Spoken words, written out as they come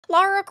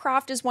Lara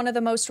Croft is one of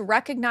the most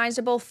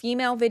recognizable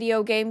female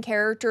video game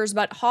characters,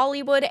 but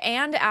Hollywood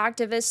and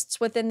activists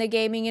within the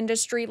gaming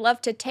industry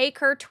love to take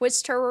her,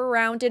 twist her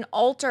around, and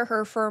alter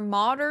her for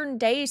modern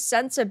day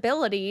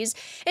sensibilities.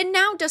 And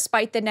now,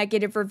 despite the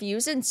negative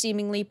reviews and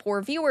seemingly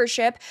poor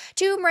viewership,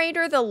 Tomb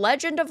Raider: The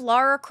Legend of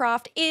Lara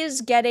Croft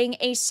is getting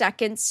a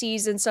second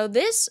season. So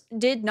this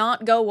did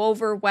not go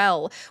over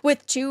well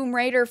with Tomb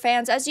Raider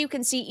fans. As you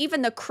can see,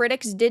 even the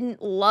critics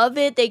didn't love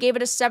it. They gave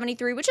it a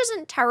 73, which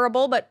isn't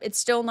terrible, but it's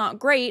still not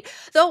great,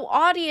 though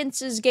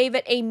audiences gave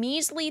it a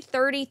measly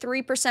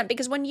 33%,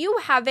 because when you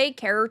have a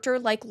character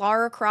like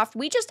Lara Croft,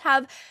 we just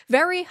have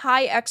very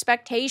high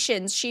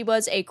expectations. She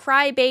was a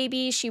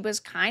crybaby, she was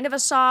kind of a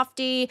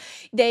softie.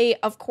 They,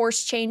 of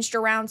course, changed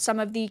around some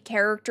of the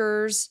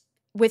characters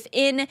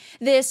within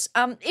this.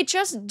 It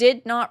just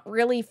did not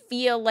really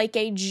feel like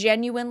a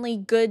genuinely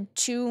good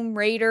Tomb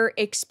Raider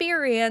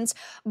experience,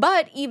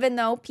 but even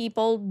though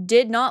people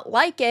did not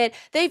like it,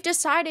 they've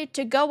decided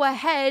to go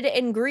ahead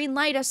and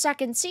greenlight a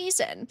second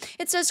season.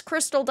 It says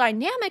Crystal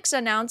Dynamics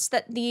announced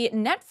that the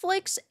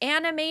Netflix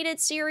animated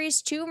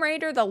series Tomb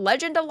Raider: The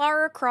Legend of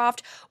Lara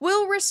Croft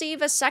will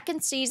receive a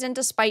second season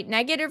despite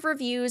negative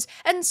reviews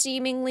and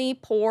seemingly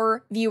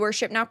poor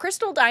viewership. Now,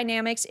 Crystal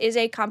Dynamics is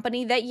a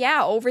company that,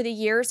 yeah, over the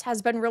years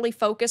has been really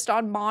focused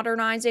on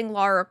modernizing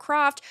Lara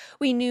Croft.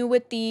 We knew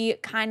with the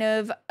kind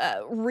of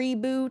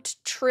reboot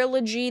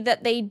trilogy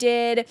that they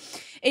did,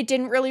 it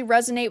didn't really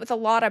resonate with a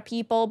lot of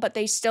people, but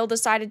they still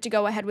decided to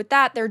go ahead with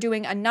that. They're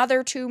doing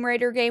another Tomb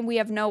Raider game. We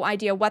have no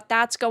idea what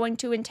that's going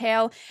to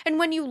entail. And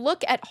when you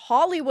look at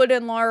Hollywood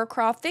and Lara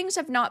Croft, things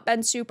have not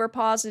been super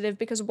positive,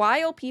 because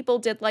while people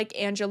did like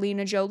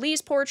Angelina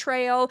Jolie's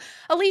portrayal,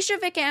 Alicia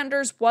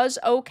Vikanders was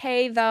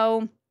okay,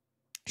 though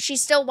she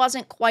still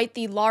wasn't quite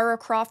the Lara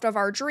Croft of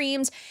our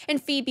dreams,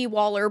 and Phoebe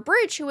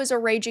Waller-Bridge, who is a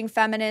raging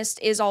feminist,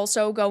 is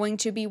also going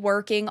to be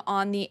working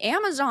on the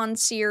Amazon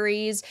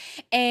series,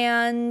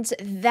 and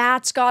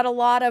that's got a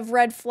lot of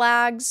red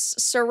flags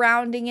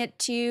surrounding it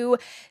too.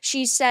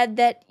 She said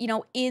that, you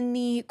know, in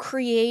the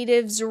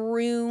creatives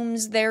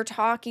rooms, they're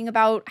talking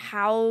about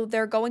how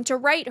they're going to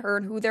write her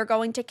and who they're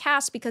going to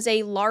cast, because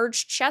a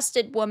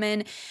large-chested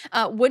woman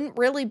wouldn't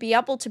really be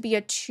able to be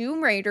a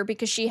Tomb Raider,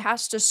 because she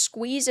has to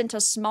squeeze into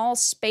small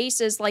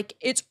spaces. Like,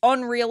 it's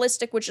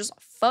unrealistic, which is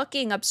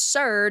fucking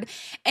absurd.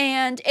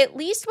 And at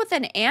least with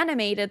an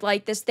animated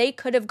like this, they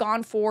could have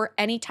gone for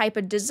any type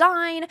of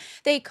design.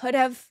 They could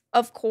have,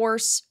 of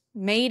course,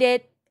 made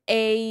it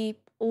a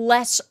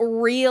less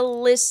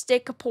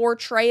realistic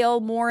portrayal,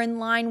 more in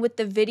line with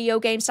the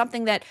video game,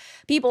 something that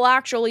people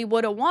actually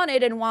would have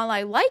wanted. And while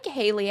I like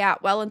Haley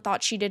Atwell and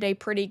thought she did a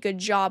pretty good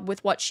job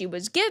with what she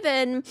was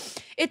given,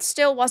 it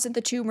still wasn't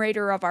the Tomb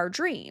Raider of our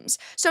dreams.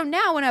 So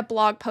now, in a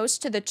blog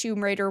post to the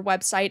Tomb Raider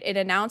website, it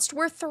announced,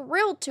 "We're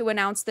thrilled to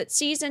announce that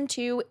season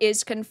 2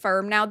 is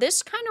confirmed." Now,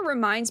 this kind of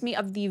reminds me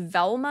of the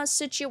Velma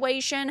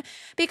situation,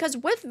 because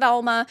with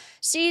Velma,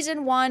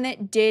 season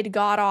 1 did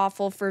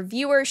god-awful for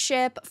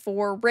viewership,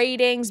 for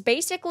ratings.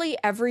 Basically,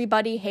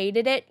 everybody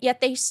hated it,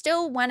 yet they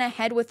still went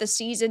ahead with the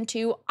season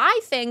 2, I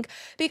think,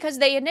 because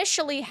they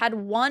initially had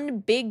one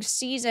big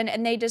season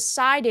and they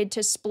decided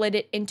to split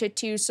it into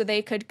 2 so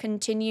they could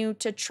continue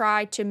to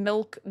try to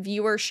milk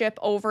viewership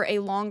over a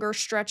longer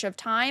stretch of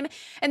time.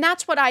 And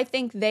that's what I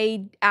think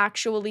they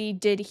actually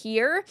did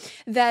here,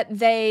 that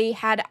they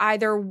had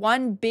either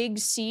one big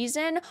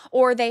season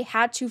or they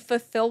had to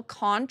fulfill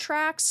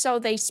contracts, so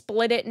they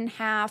split it in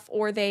half,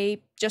 or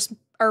they just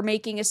are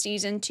making a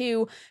season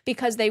 2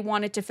 because they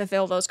wanted to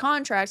fulfill those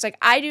contracts. Like,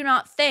 I do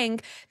not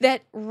think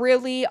that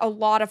really a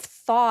lot of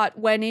thought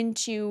went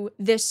into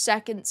this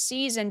second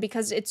season,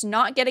 because it's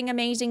not getting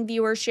amazing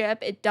viewership.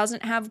 It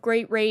doesn't have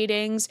great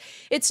ratings.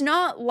 It's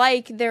not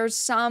like there's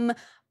some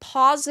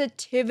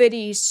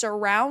positivity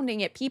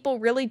surrounding it. People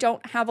really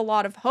don't have a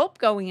lot of hope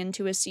going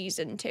into a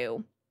season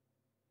 2.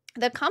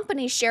 The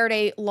company shared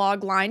a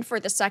log line for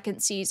the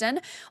second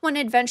season. When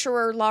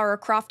adventurer Lara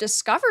Croft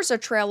discovers a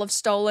trail of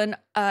stolen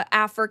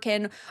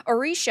African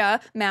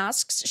Orisha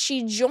masks,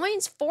 she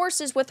joins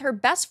forces with her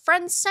best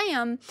friend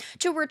Sam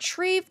to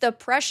retrieve the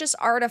precious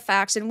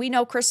artifacts. And we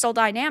know Crystal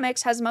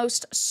Dynamics has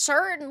most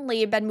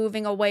certainly been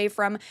moving away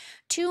from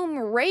tomb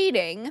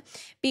raiding,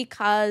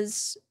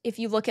 because if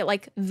you look at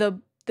like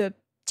the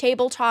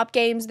tabletop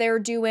games they're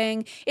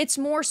doing, it's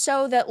more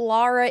so that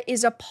Lara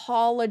is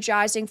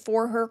apologizing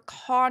for her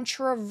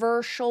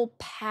controversial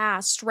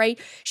past, right?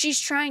 She's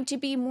trying to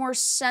be more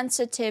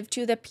sensitive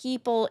to the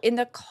people in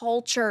the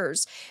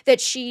cultures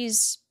that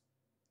she's,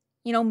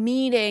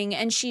 meeting,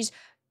 and she's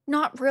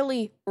not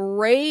really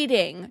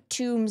raiding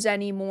tombs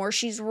anymore.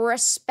 She's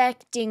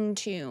respecting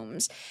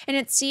tombs. And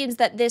it seems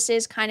that this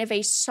is kind of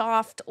a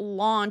soft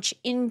launch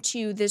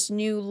into this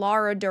new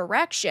Lara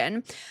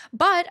direction.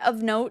 But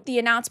of note, the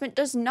announcement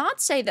does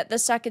not say that the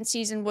second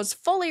season was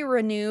fully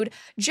renewed,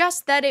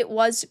 just that it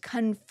was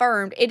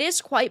confirmed. It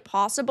is quite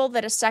possible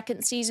that a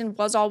second season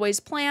was always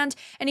planned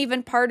and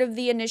even part of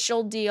the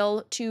initial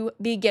deal to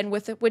begin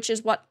with, which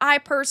is what I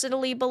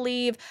personally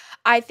believe.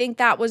 I think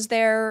that was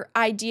their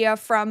idea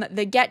from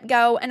the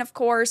get-go. And of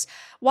course, course,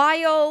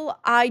 while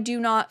I do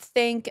not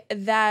think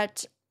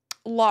that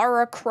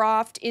Lara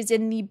Croft is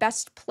in the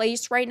best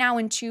place right now,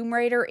 and Tomb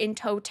Raider in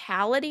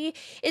totality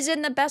is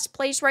in the best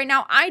place right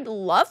now, I'd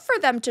love for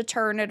them to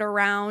turn it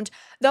around,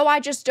 though I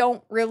just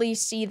don't really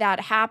see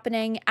that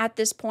happening at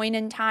this point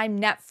in time.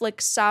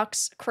 Netflix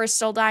sucks.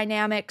 Crystal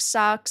Dynamics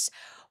sucks.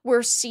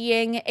 We're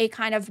seeing a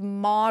kind of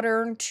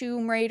modern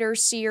Tomb Raider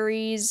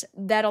series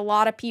that a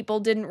lot of people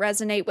didn't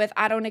resonate with.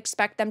 I don't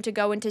expect them to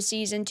go into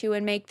season 2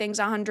 and make things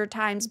 100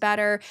 times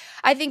better.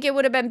 I think it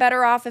would have been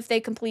better off if they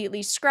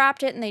completely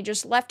scrapped it and they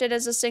just left it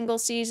as a single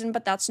season,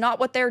 but that's not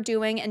what they're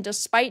doing. And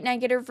despite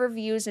negative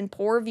reviews and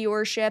poor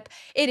viewership,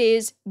 it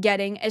is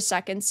getting a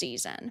second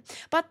season.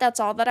 But that's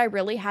all that I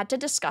really had to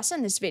discuss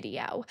in this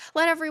video.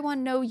 Let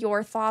everyone know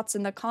your thoughts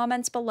in the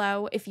comments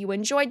below. If you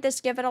enjoyed this,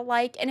 give it a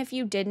like, and if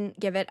you didn't,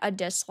 give it a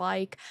dislike.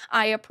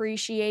 I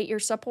appreciate your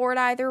support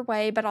either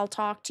way, but I'll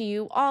talk to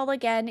you all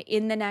again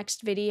in the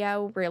next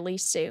video really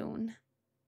soon.